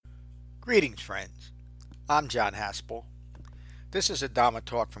Greetings, friends. I'm John Haspel. This is a Dhamma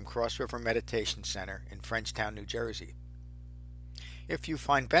talk from Cross River Meditation Center in Frenchtown, New Jersey. If you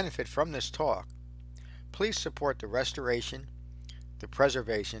find benefit from this talk, please support the restoration, the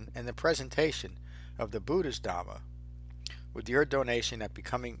preservation, and the presentation of the Buddha's Dhamma with your donation at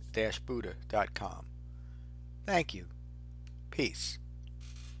becoming-buddha.com. Thank you. Peace.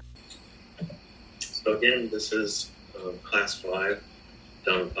 So again, this is Class 5,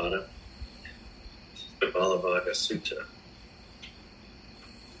 Dhammapada, the Balavagga Sutta,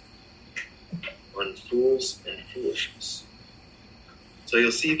 on fools and foolishness. So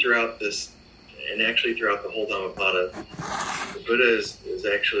you'll see throughout this, and actually throughout the whole Dhammapada, the Buddha is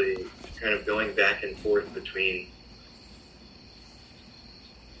actually kind of going back and forth between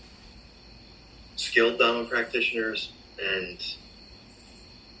skilled Dhamma practitioners and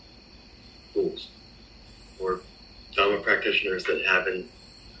fools, or Dhamma practitioners that haven't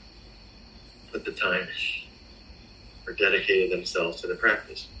put the time or dedicated themselves to the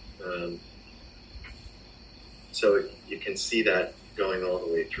practice. So you can see that going all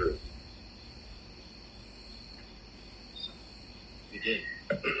the way through. Begin.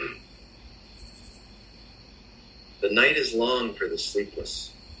 The night is long for the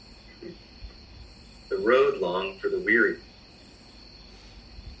sleepless, the road long for the weary.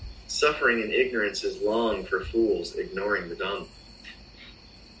 Suffering and ignorance is long for fools ignoring the Dhamma.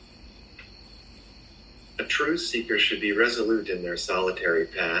 A truth seeker should be resolute in their solitary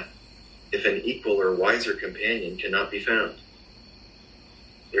path if an equal or wiser companion cannot be found.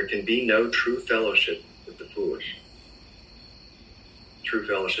 There can be no true fellowship with the foolish. True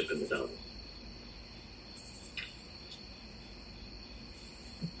fellowship in the Dhamma.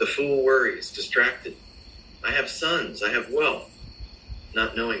 The fool worries, distracted. I have sons, I have wealth,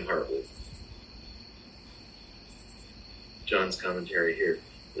 not knowing heartily. John's commentary here.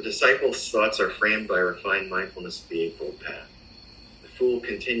 The disciple's thoughts are framed by refined mindfulness of the Eightfold Path. The fool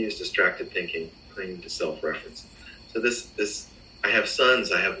continues distracted thinking, clinging to self-reference. So this I have sons,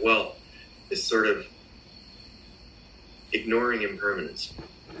 I have wealth, is sort of ignoring impermanence,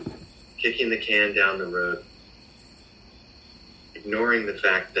 kicking the can down the road, ignoring the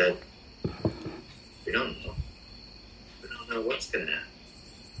fact that we don't know. We don't know what's going to happen.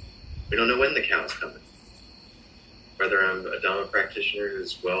 We don't know when the cow's coming. Whether I'm a Dhamma practitioner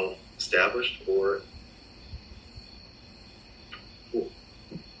who's well established or fool.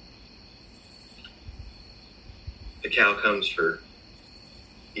 The cow comes for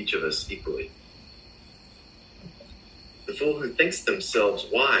each of us equally. The fool who thinks themselves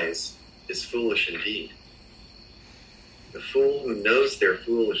wise is foolish indeed. The fool who knows their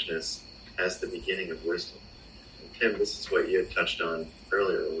foolishness has the beginning of wisdom. And Tim, this is what you had touched on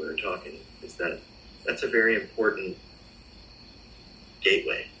earlier when we were talking, is that that's a very important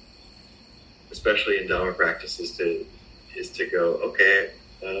gateway, especially in Dhamma practices, is to go, okay,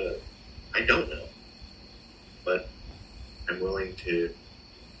 I don't know, but I'm willing to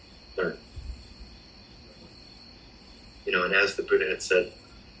learn. And as the Buddha had said,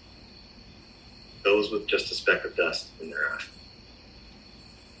 those with just a speck of dust in their eye,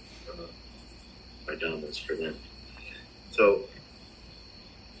 my Dhamma is for them. So,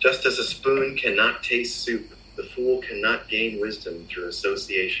 just as a spoon cannot taste soup, the fool cannot gain wisdom through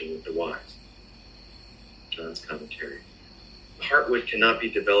association with the wise. John's commentary. The heartwood cannot be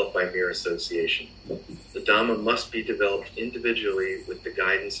developed by mere association. The Dhamma must be developed individually with the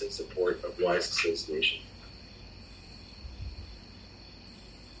guidance and support of wise association.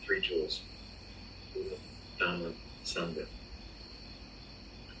 3 jewels. Buddha, Dhamma, Sangha.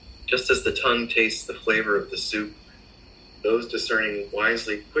 Just as the tongue tastes the flavor of the soup, those discerning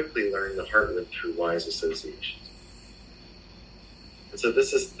wisely quickly learn the heartwood through wise associations. And so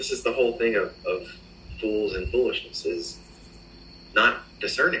this is the whole thing of fools and foolishness, is not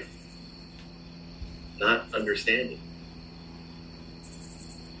discerning, not understanding.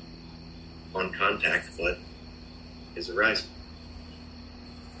 On contact, what is arising.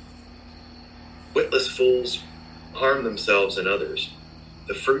 Witless fools harm themselves and others.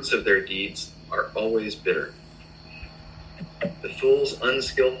 The fruits of their deeds are always bitter. The fool's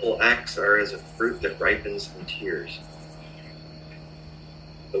unskillful acts are as a fruit that ripens in tears.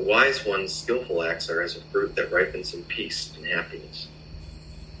 The wise one's skillful acts are as a fruit that ripens in peace and happiness.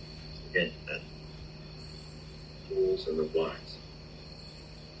 So again, that fools and the wise.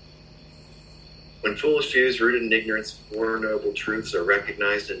 When foolish views rooted in ignorance of Four Noble Truths are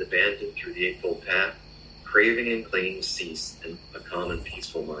recognized and abandoned through the Eightfold Path, craving and clinging cease, and a calm and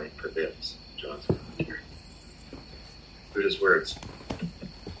peaceful mind prevails. John's commentary. Buddha's words.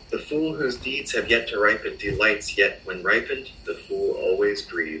 The fool whose deeds have yet to ripen delights, yet when ripened, the fool always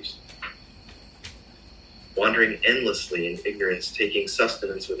grieves. Wandering endlessly in ignorance, taking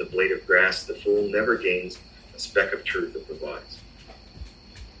sustenance with a blade of grass, the fool never gains a speck of truth of the wise.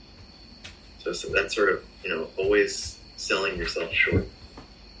 So that's sort of, always selling yourself short.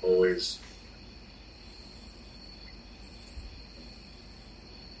 Always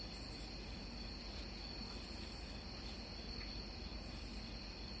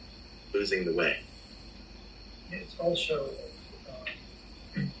losing the way. It's also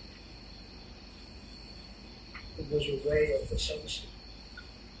there's a way of the sunset.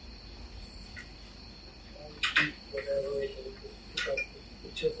 Whatever it is, pick up the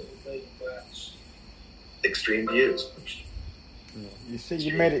tip of the blade of grass. Extreme views. You see,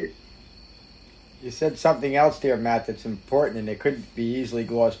 you made it. You said something else there, Matt, that's important, and it could be easily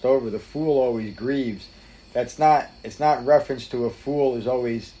glossed over. The fool always grieves. It's not reference to a fool is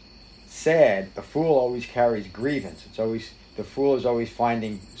always sad. A fool always carries grievance. The fool is always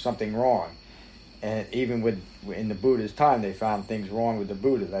finding something wrong. And even in the Buddha's time, they found things wrong with the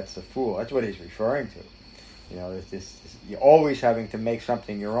Buddha. That's the fool. That's what he's referring to. You're always having to make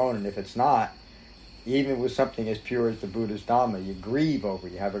something your own, and if it's not, even with something as pure as the Buddha's Dhamma, you grieve over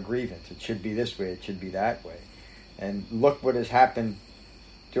it. You have a grievance. It should be this way. It should be that way. And look what has happened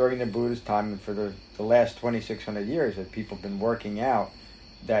during the Buddha's time and for the last 2,600 years, that people have been working out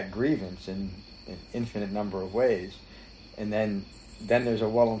that grievance in an infinite number of ways. And then there's a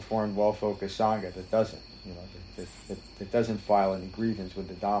well-informed, well-focused Sangha that doesn't. That doesn't file any grievance with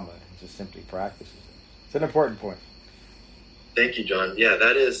the Dhamma. It just simply practices it. It's an important point. Thank you, John. Yeah,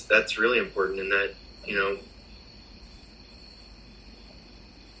 that's really important in that,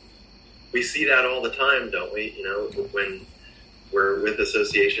 we see that all the time, don't we? When we're with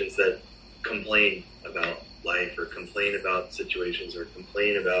associations that complain about life or complain about situations or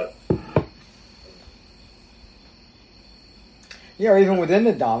complain about... Yeah, or even within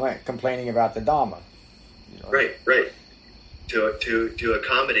the Dhamma, complaining about the Dhamma. Right. To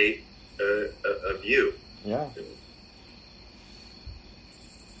accommodate a view. Yeah.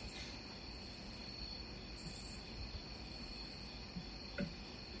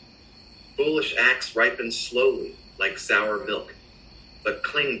 Foolish acts ripen slowly, like sour milk, but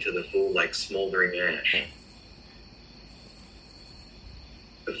cling to the fool like smoldering ash.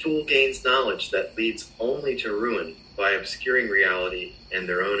 The fool gains knowledge that leads only to ruin by obscuring reality and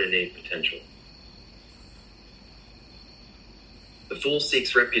their own innate potential. The fool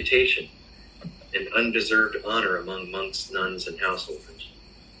seeks reputation and undeserved honor among monks, nuns, and householders.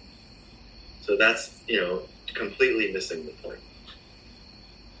 So that's, completely missing the point.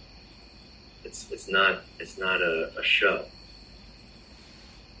 It's not a show.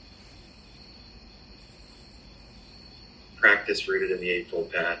 Practice rooted in the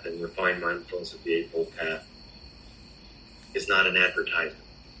Eightfold Path and refined mindfulness of the Eightfold Path is not an advertisement.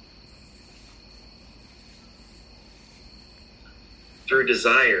 Through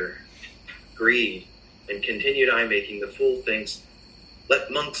desire, greed, and continued eye-making, the fool thinks,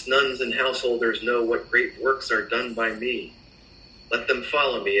 "Let monks, nuns, and householders know what great works are done by me. Let them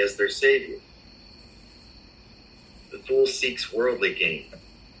follow me as their savior." The fool seeks worldly gain.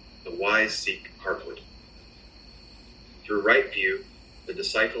 The wise seek heartward. Through right view, the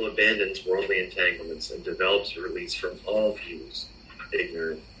disciple abandons worldly entanglements and develops a release from all views,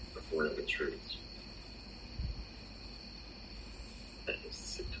 ignorant of one of the truths. That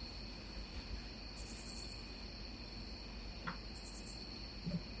is it.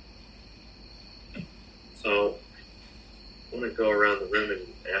 So, I want to go around the room and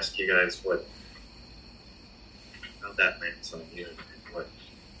ask you guys how that lands on you and what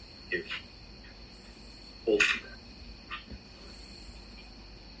you've pulled from that.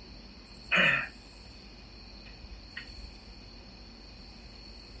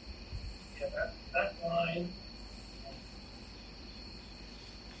 Yeah, that line.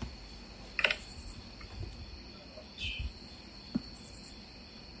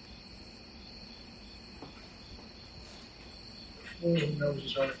 The fool who knows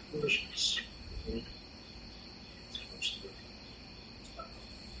his own foolishness.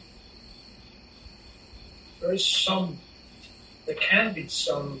 There can be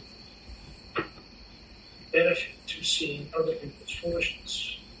some benefit to seeing other people's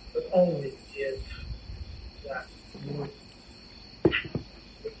foolishness, but only if that would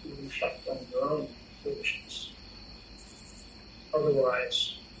reflect on your own foolishness.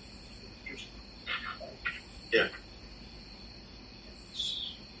 Otherwise, just yeah,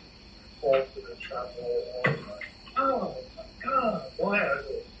 it's all for the travel all the time. Oh my God, why are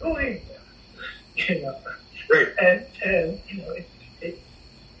they doing that? Right. And it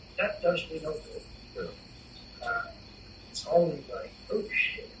that does me no good. It's only like, oh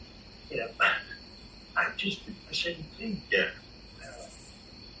shit, I just did the same thing. Yeah.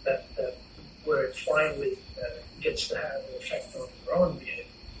 That where it finally gets to have an effect on your own behavior.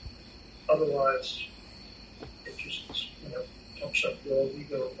 Otherwise, it just pumps up your old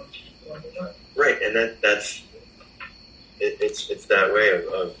ego a bunch of people on the time. Right, and that's it's that way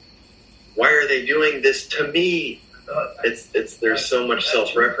of why are they doing this to me? There's so much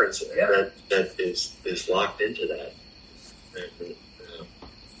self-reference that is locked into that. And,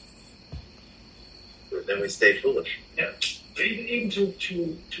 then we stay foolish. Yeah, even to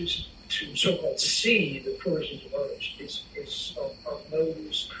so-called see the foolishness of others is of no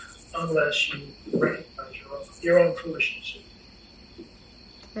use unless you recognize your own foolishness.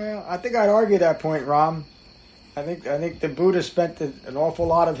 Well, I think I'd argue that point, Ram. I think the Buddha spent an awful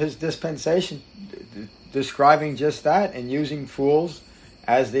lot of his dispensation describing just that and using fools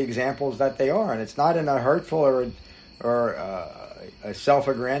as the examples that they are, and it's not in a hurtful or a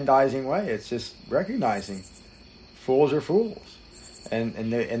self-aggrandizing way. It's just recognizing fools are fools, and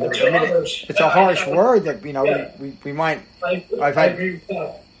it's a harsh word that we might. I agree with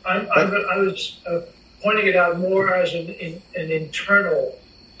that. I was pointing it out more as an internal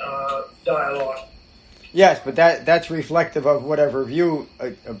dialogue. Yes, but that's reflective of whatever view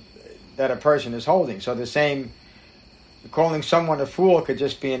that a person is holding. So the same, calling someone a fool could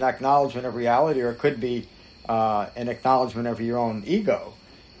just be an acknowledgement of reality, or it could be an acknowledgement of your own ego.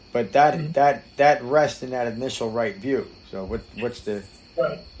 But that rests in that initial right view. So what's the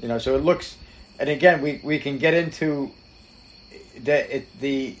right. So it looks, and again we can get into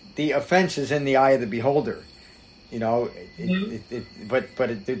the offense is in the eye of the beholder. But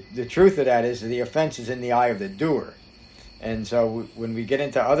the truth of that is the offense is in the eye of the doer. And so when we get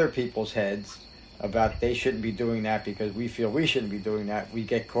into other people's heads about they shouldn't be doing that because we feel we shouldn't be doing that, we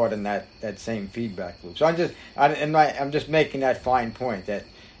get caught in that same feedback loop. So I'm just making that fine point that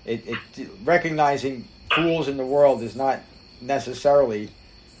recognizing fools in the world is not necessarily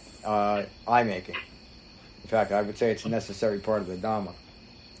eye making. In fact, I would say it's a necessary part of the Dhamma.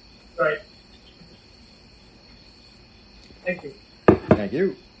 Right. Thank you. Thank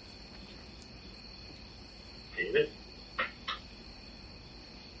you. David?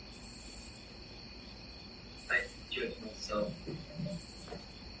 I judge myself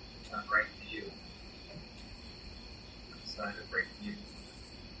not right view. Outside of right view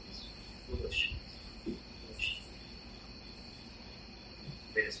is foolish.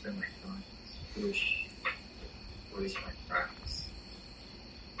 Way to spend my time is foolish. Foolish my practice.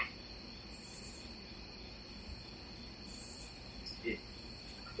 It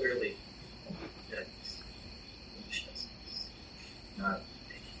clearly that foolishness is not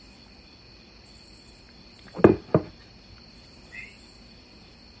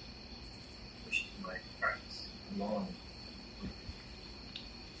which is my practice along.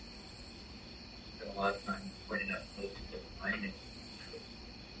 Spent a lot of time pointing out those that I make.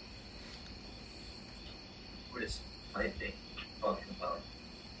 What is I think talking about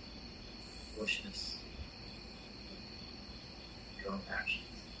foolishness, your own actions,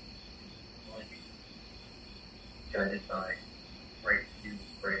 only be guided by right view,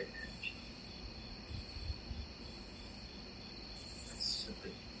 right attention. That's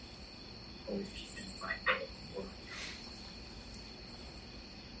simply always keeping mind of the world.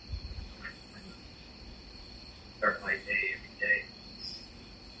 Start my day every day.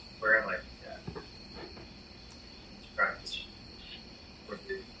 Where am I with that? Practice for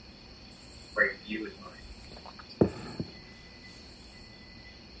the right view in mind.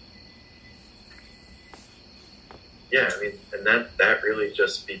 Yeah, I mean, and that really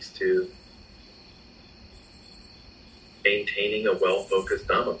just speaks to maintaining a well-focused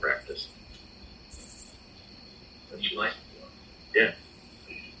Dhamma practice. You might. Yeah.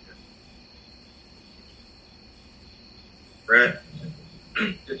 Brett?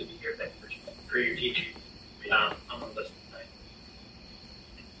 Good to be here. Thanks for your teaching. I'm going to listen tonight.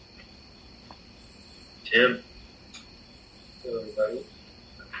 Tim? Hello, everybody.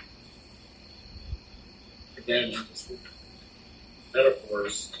 Again, just the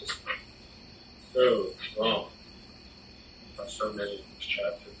metaphors just so strong on so many of these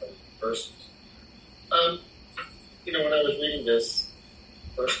chapters and verses. When I was reading this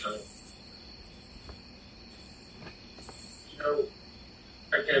first time,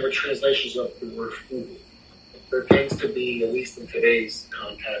 I can have a translation of the word fool. There tends to be, at least in today's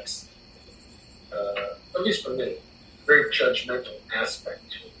context, at least for me, a very judgmental aspect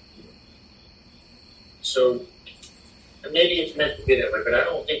to it. So, and maybe it's meant to be that way, but I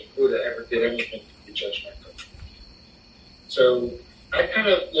don't think Buddha ever did anything to be judgmental. So, I kind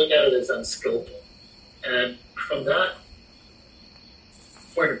of look at it as unskillful. And from that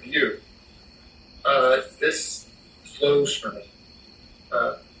point of view, this flows for me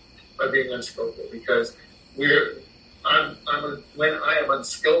by being unskillful, because when I am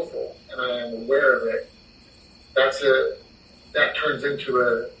unskillful and I am aware of it, that turns into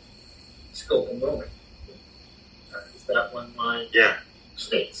a skillful moment. Is that when my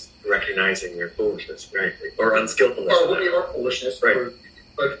states? Recognizing your foolishness, right? Or unskillfulness. Or foolishness, right?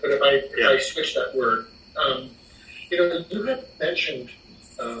 But if I switch that word, you had mentioned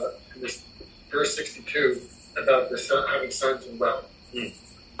in this verse 62 about the son having sons and wealth.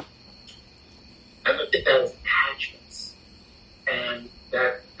 I looked at that as attachments, and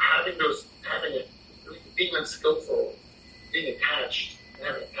that being unskillful, being attached, and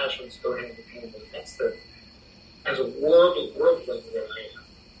having attachments go hand in hand. That's as a worldling that I am.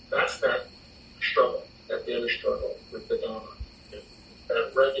 That's that struggle, that daily struggle with the Dharma.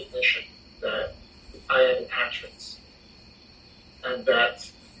 That recognition that I have attachments, and that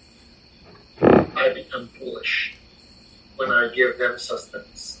I become foolish when I give them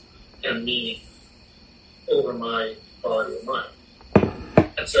sustenance and meaning over my body or mind.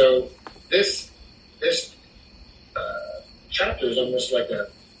 And so this chapter is almost like a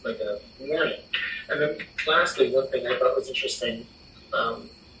warning. And then lastly, one thing I thought was interesting,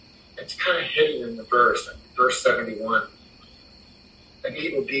 it's kind of hidden in the verse 71. An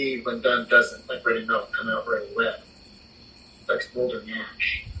evil deed, when done, doesn't, like ready milk, come out right away. Like smoldering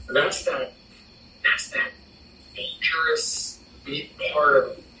ash. And that's that dangerous deep part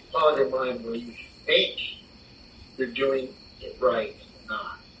of the quality of mind where you think you're doing it right and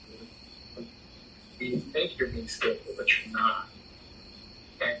not. You think you're being skillful, but you're not.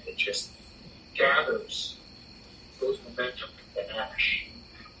 And it just gathers those momentum and ash.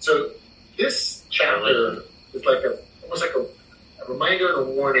 So this chapter is like almost like a reminder and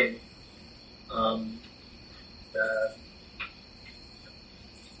a warning.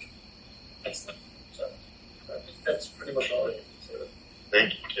 That's pretty much all I can say.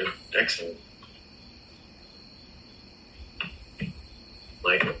 Thank you, Jim. Excellent.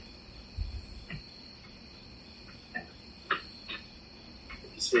 Michael? Good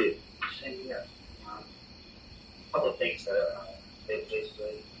to see you. Same here. A couple of things that they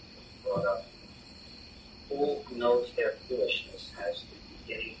basically brought up. Who knows their foolishness has the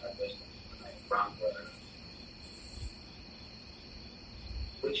beginning of wisdom, like Ron Brother,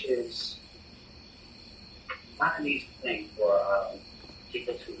 which is not an easy thing for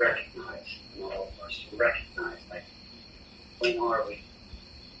people to recognize, all of us to recognize, like, when are we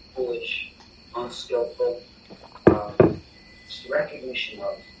foolish, unskillful? It's the recognition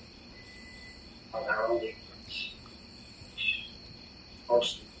of our own ignorance, which is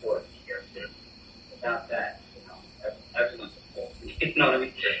most important here. Without that, everyone's a fool. You know what I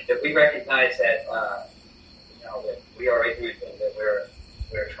mean? If we recognize that, that we are ignorant and that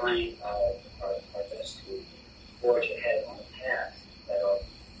we're trying our best to forge ahead on a path that will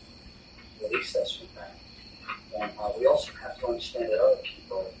release us from that. And we also have to understand that other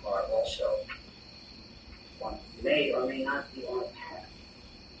people are also may or may not be on a path.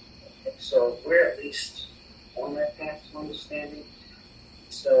 Okay? So we're at least on that path to understanding.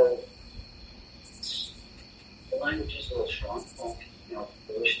 So the language is a little strong,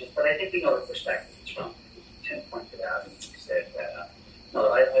 foolishness, but I think we know the perspective it's from. Tim pointed out, and he said that,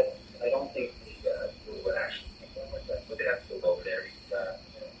 no, I don't think we would actually think that like that. We're going to have to go over there,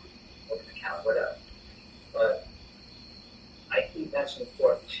 look at the count, whatever. But I think that's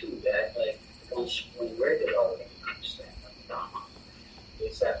important too, that like when we're developing an understanding of the Dhamma,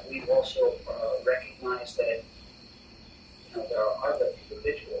 is that we also recognize that there are other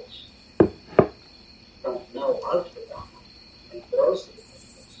individuals who don't know of the Dhamma. And for those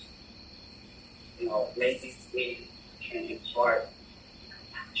individuals, maybe we can impart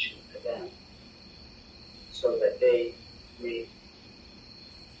compassion to them so that they may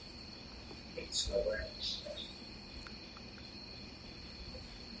take some awareness.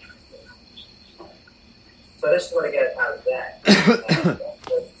 So that's what I get out of that.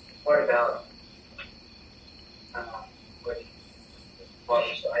 The part about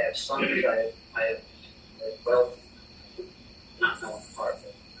I have sons, I have wealth, not knowing part of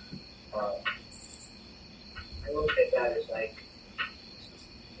it. I look at that as like,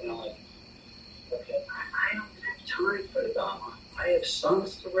 okay, I don't have time for the Dhamma. I have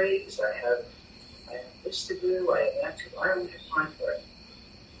sons to raise, I have this to do, I have that to do. I don't have time for it.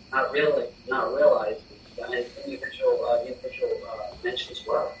 Not realizing that individual mentions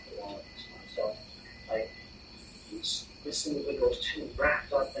wealth along with this one. So, like, this individual is too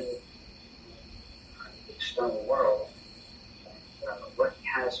wrapped up in the external world, what he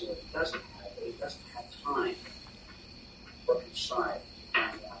has and what he doesn't have, but he doesn't have time to look inside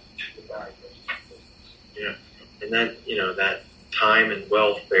and the value of And that, that time and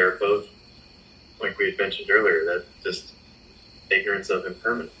wealth, they're both, like we had mentioned earlier, that just ignorance of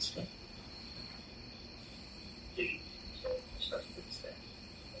impermanence.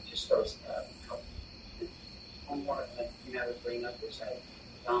 Just those one more thing I would bring up is that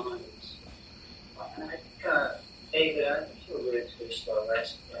Dhamma is, and I think, David, I think you alluded to this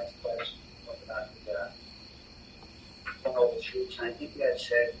last class, about the moral truths, and I think you guys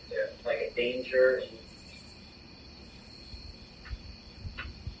said like a danger in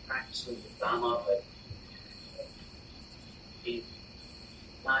practicing the Dhamma, but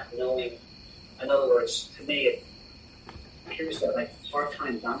not knowing, in other words, to me, it appears that like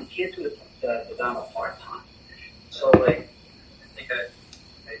part-time Dhamma, you can't do the Dhamma part-time. So like, I think I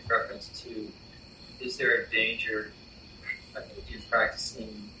made reference to, is there a danger in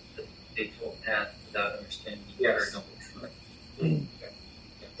practicing the Eightfold Path without understanding the Very Noble Truth?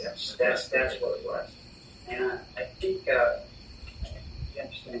 Yes, that's what it was. And I think, you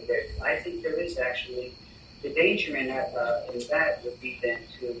understand there, I think there is actually, the danger in that would be then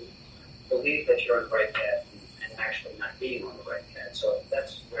to believe that you're on the right path and actually not being on the right path. So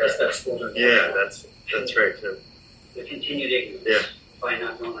that's where Yeah, that's right too. The continued ignorance by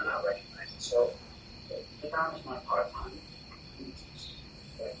not knowing and not recognizing. So the Dhamma is not part-time. It's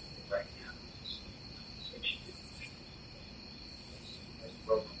right now.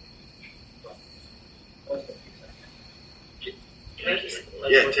 Can I just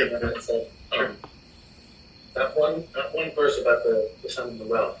Tim. That one verse about the son and the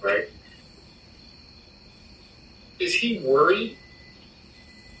wealth, right? Is he worried,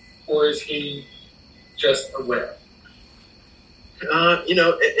 or is he just aware?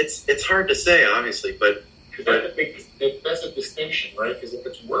 It's hard to say, obviously, but that's a distinction, right? Because if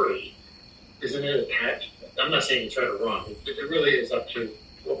it's worry, isn't it attached? I'm not saying it's right or wrong. It really is up to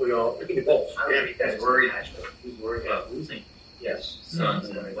what we all. It can be both. I don't think that's worried. He's worried about losing yes, sons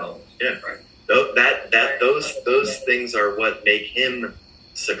and wealth. Yeah. Right. Those things are what make him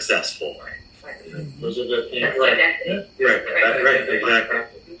successful. Those are the things, Right.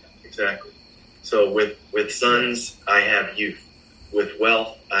 Exactly. So with sons, I have youth. With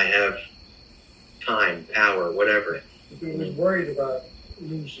wealth, I have time, power, whatever. If he was worried about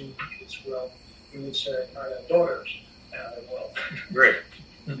losing his wealth, he would say, I have daughters, and I have wealth. Right,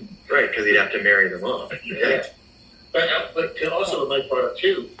 because he'd have to marry them off. Yeah. But also, like brought up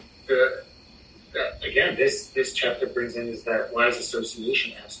too, again, this chapter brings in is that wise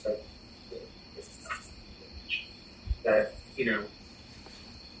association aspect. That, dealing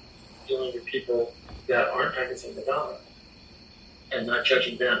with people that aren't practicing the Dhamma and not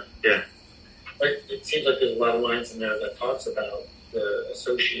judging them. Yeah. Like, it seems like there's a lot of lines in there that talks about the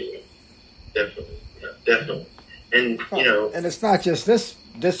associating. Definitely. And, and it's not just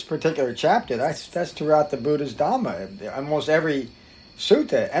this particular chapter. That's throughout the Buddha's Dhamma. Almost every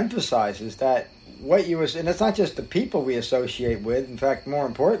sutta emphasizes that and it's not just the people we associate with. In fact, more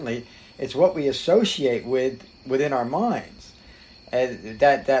importantly, it's what we associate with within our minds. And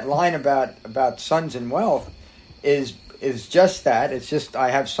that line about sons and wealth is just that. It's just I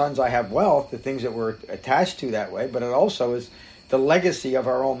have sons, I have wealth, the things that we're attached to that way. But it also is the legacy of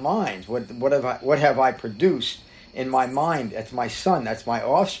our own minds. What have I produced in my mind? That's my son. That's my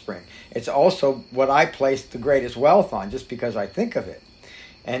offspring. It's also what I place the greatest wealth on, just because I think of it.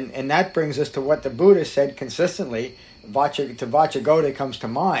 And that brings us to what the Buddha said consistently. Vacchagotta comes to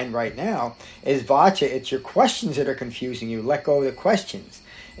mind right now, is Vaccha, it's your questions that are confusing you. Let go of the questions.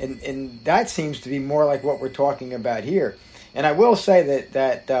 And that seems to be more like what we're talking about here. And I will say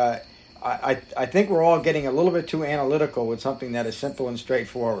that I think we're all getting a little bit too analytical with something that is simple and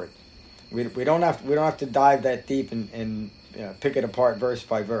straightforward. We don't have to dive that deep and pick it apart verse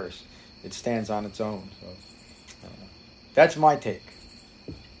by verse. It stands on its own. So that's my take.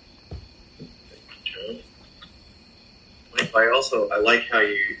 I like how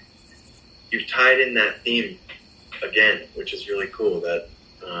you've tied in that theme again, which is really cool. That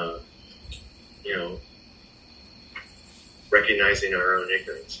recognizing our own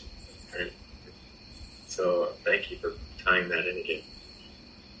ignorance. Right? So thank you for tying that in again,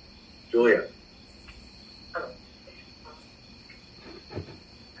 Julia.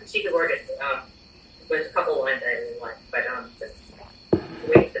 Secret word. There's a couple lines I really like, but the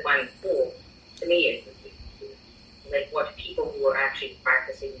way to define fool to me is like what people who are actually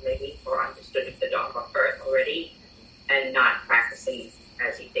practicing maybe or understood the Dharma first already and not practicing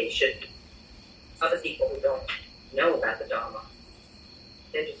as they should be. Other people who don't know about the Dharma,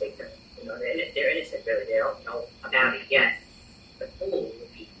 they're just ignorant. They're innocent really. They don't know about it yet. The fool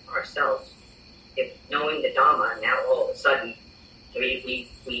would be ourselves. If knowing the Dharma, now all of a sudden we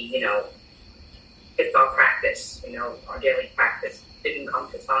picked our practice practice, our daily practice, didn't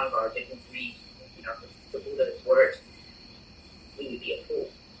come to Sangha or didn't read, the Buddha's words, we would be a fool.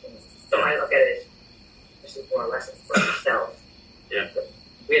 So I look at it as this is more a lesson for ourselves. Yeah.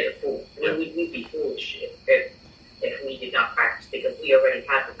 We're the fool. Yeah. We'd be foolish if we did not practice because we already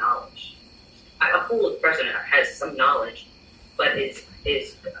have the knowledge. A foolish person has some knowledge, but is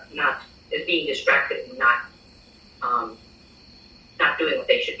being distracted and not doing what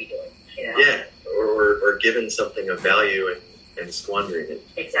they should be doing. Yeah, or given something of value and squandering it.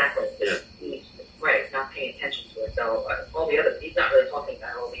 Exactly. Yeah. Right, not paying attention to it. So all the other, he's not really talking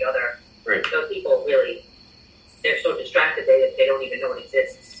about all the other. Right. So people really, they're so distracted they don't even know it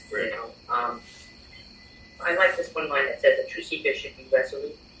exists. Right. I like this one line that says a true seeker should be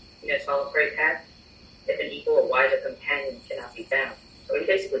resolute in a solitary path. If an equal or wiser companion cannot be found. So he's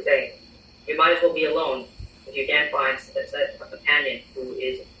basically saying you might as well be alone if you can't find a companion who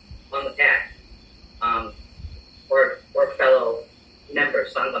is on the path, or fellow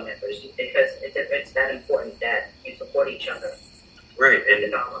members, Sangha members, because it's that important that you support each other. Right, in the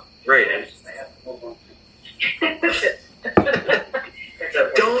and Dharma. right, I and have to move on.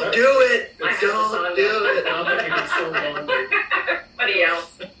 don't do it. I have Don't do it. Now that it's so long, Somebody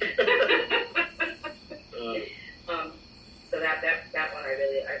else. Uh, So that one I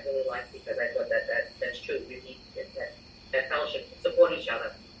really like because I thought that's true. You need that fellowship, support each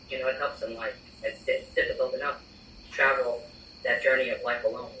other. It helps in life. It's difficult enough to travel that journey of life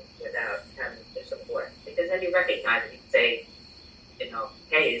alone without having the support. Because then you recognize it. You say,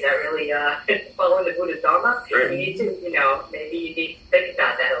 hey, is that really following the Buddha's Dharma? Right. You need to, maybe you need to think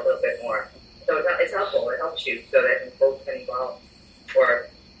about that a little bit more. So it's helpful. It helps you so that both can evolve or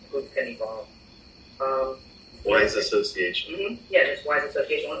groups can evolve. wise association. Mm-hmm. Yeah, just wise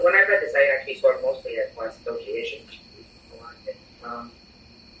association. When I read this, I actually saw it mostly as wise association.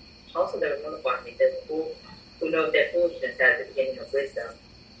 Also, there was another part that says, who knows their foolishness at the beginning of wisdom.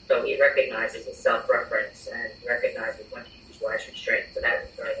 So he recognizes his self-reference and recognizes when to use wise restraint. So that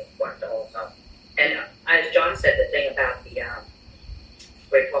was very important also. And as John said, the thing about the,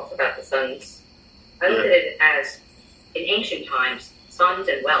 where he talks about the sons, I look at it as, in ancient times, sons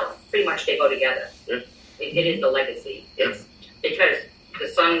and wealth, pretty much they go together. Yeah. It is the legacy. It's because the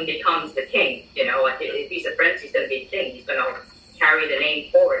son becomes the king, like if he's a prince, he's going to be king. He's going to carry the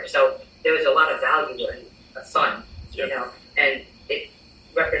name forward. So there was a lot of value in a son, and it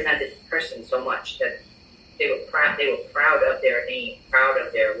represented the person so much that they were proud of their name, proud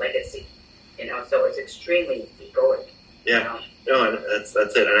of their legacy, so it's extremely egoic. Yeah. No, and that's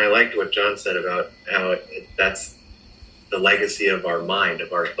it. And I liked what John said about how that's the legacy of our mind,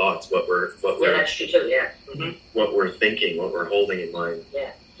 of our thoughts, what we're that's true too. Yeah. Mm-hmm. what we're thinking, what we're holding in mind.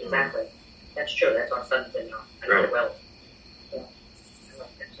 Yeah, exactly. That's true. That's our sons and our wealth. Yeah. I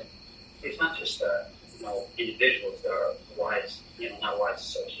like that too. It's not just individuals that are wise, not wise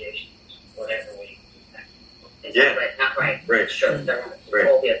associations, whatever we It's Yeah. not right. Right. Sure, there are Right.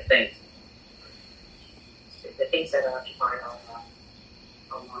 all the other things. The things that occupy our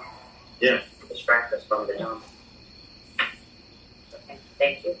mind. Yeah. Distract us from the Dharma. Okay.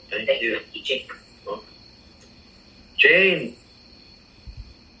 Thank you. Thank you. for teaching. Jane.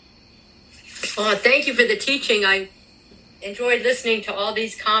 Thank you for the teaching. I enjoyed listening to all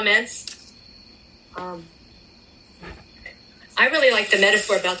these comments. I really like the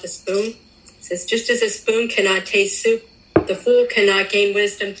metaphor about the spoon. It says, just as a spoon cannot taste soup, the fool cannot gain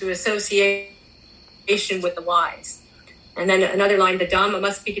wisdom through association with the wise. And then another line, the Dhamma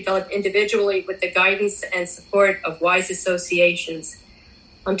must be developed individually with the guidance and support of wise associations.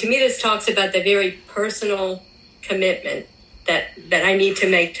 To me, this talks about the very personal commitment that I need to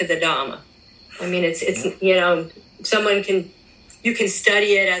make to the Dhamma. I mean, it's you can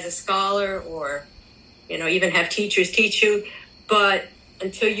study it as a scholar or, even have teachers teach you, but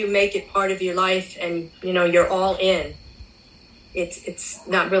until you make it part of your life and, you're all in, it's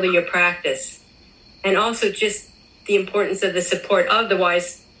not really your practice. And also just the importance of the support of the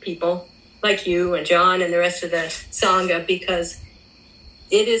wise people like you and John and the rest of the Sangha, because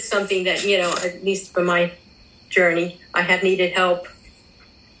it is something that, at least for my journey, I have needed help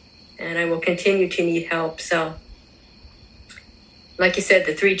and I will continue to need help. So, like you said,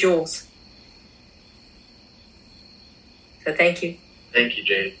 the 3 jewels. So thank you. Thank you,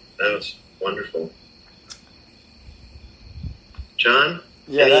 Jane. That was wonderful. John?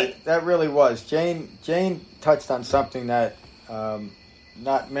 Yeah, that really was. Jane touched on something that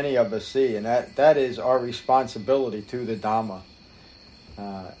not many of us see, and that is our responsibility to the Dhamma.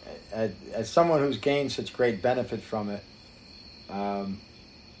 As someone who's gained such great benefit from it,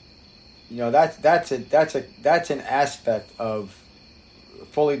 that's an aspect of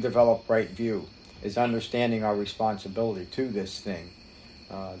fully developed right view. is understanding our responsibility to this thing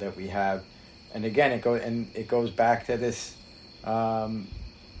that we have. And again, it goes back to this,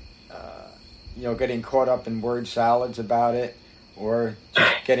 getting caught up in word salads about it, or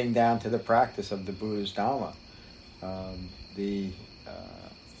just getting down to the practice of the Buddha's Dhamma.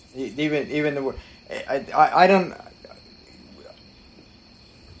 Even the I don't.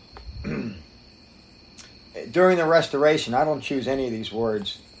 During the Restoration, I don't choose any of these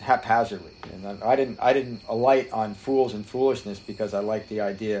words haphazardly, and I didn't alight on fools and foolishness because I like the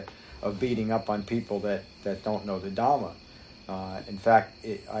idea of beating up on people that don't know the Dhamma. In fact,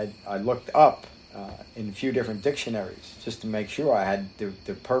 I looked up in a few different dictionaries just to make sure I had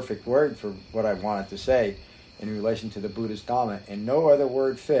the perfect word for what I wanted to say in relation to the Buddha's Dhamma, and no other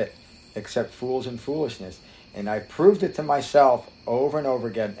word fit except fools and foolishness. And I proved it to myself over and over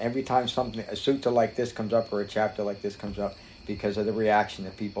again every time a sutta like this comes up or a chapter like this comes up, because of the reaction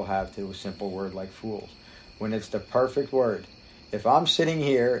that people have to a simple word like fools. When it's the perfect word, if I'm sitting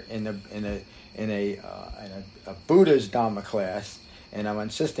here in a Buddha's Dhamma class and I'm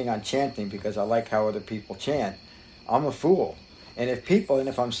insisting on chanting because I like how other people chant, I'm a fool. And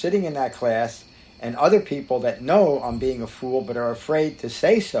if I'm sitting in that class and other people that know I'm being a fool but are afraid to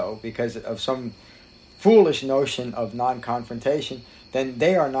say so because of some foolish notion of non-confrontation, then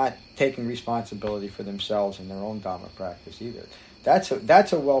they are not taking responsibility for themselves in their own Dhamma practice either. That's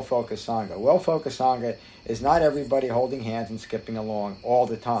a well-focused Sangha. Well-focused Sangha is not everybody holding hands and skipping along all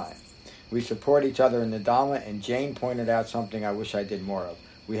the time. We support each other in the Dhamma, and Jane pointed out something I wish I did more of.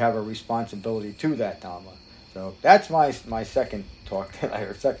 We have a responsibility to that Dhamma. So that's my second talk tonight,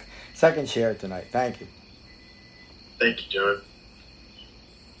 or second share tonight. Thank you. Thank you, John.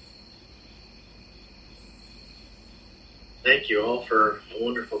 Thank you all for a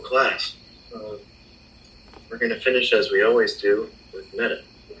wonderful class. We're going to finish, as we always do, with metta.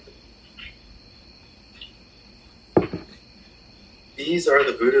 These are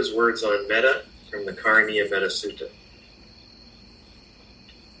the Buddha's words on metta from the Karaniya Metta Sutta.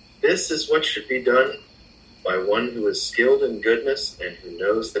 This is what should be done by one who is skilled in goodness and who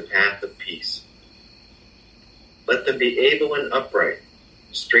knows the path of peace. Let them be able and upright,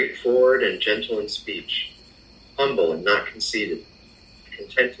 straightforward and gentle in speech, humble and not conceited,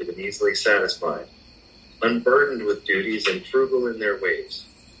 contented and easily satisfied, unburdened with duties and frugal in their ways,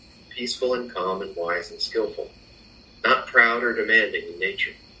 peaceful and calm and wise and skillful, not proud or demanding in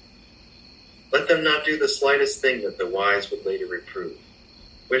nature. Let them not do the slightest thing that the wise would later reprove,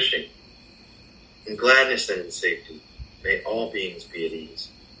 wishing, in gladness and in safety, may all beings be at ease.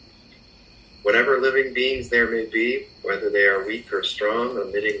 Whatever living beings there may be, whether they are weak or strong,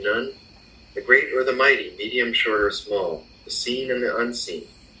 omitting none, the great or the mighty, medium, short, or small, the seen and the unseen,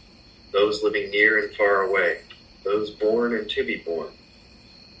 those living near and far away, those born and to be born,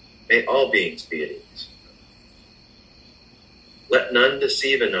 may all beings be at ease. Let none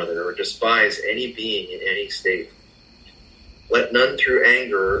deceive another or despise any being in any state. Let none through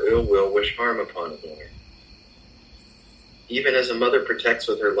anger or ill will wish harm upon another. Even as a mother protects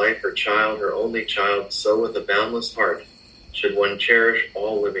with her life her child, her only child, so with a boundless heart should one cherish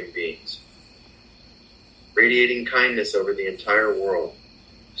all living beings. Radiating kindness over the entire world,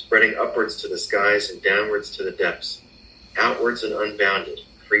 spreading upwards to the skies and downwards to the depths, outwards and unbounded,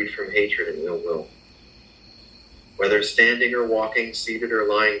 freed from hatred and ill will. Whether standing or walking, seated or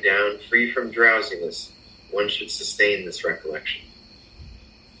lying down, free from drowsiness, one should sustain this recollection.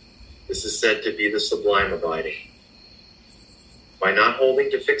 This is said to be the sublime abiding. By not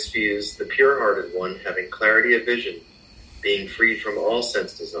holding to fixed views, the pure-hearted one, having clarity of vision, being freed from all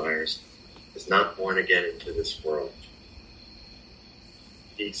sense desires, is not born again into this world.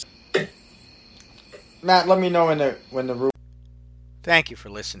 Peace. Matt, let me know when the room. Thank you for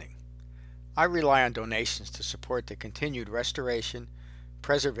listening. I rely on donations to support the continued restoration,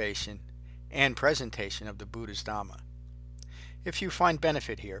 preservation, and presentation of the Buddha's Dhamma. If you find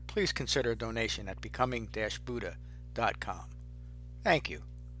benefit here, please consider a donation at becoming-buddha.com. Thank you.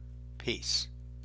 Peace.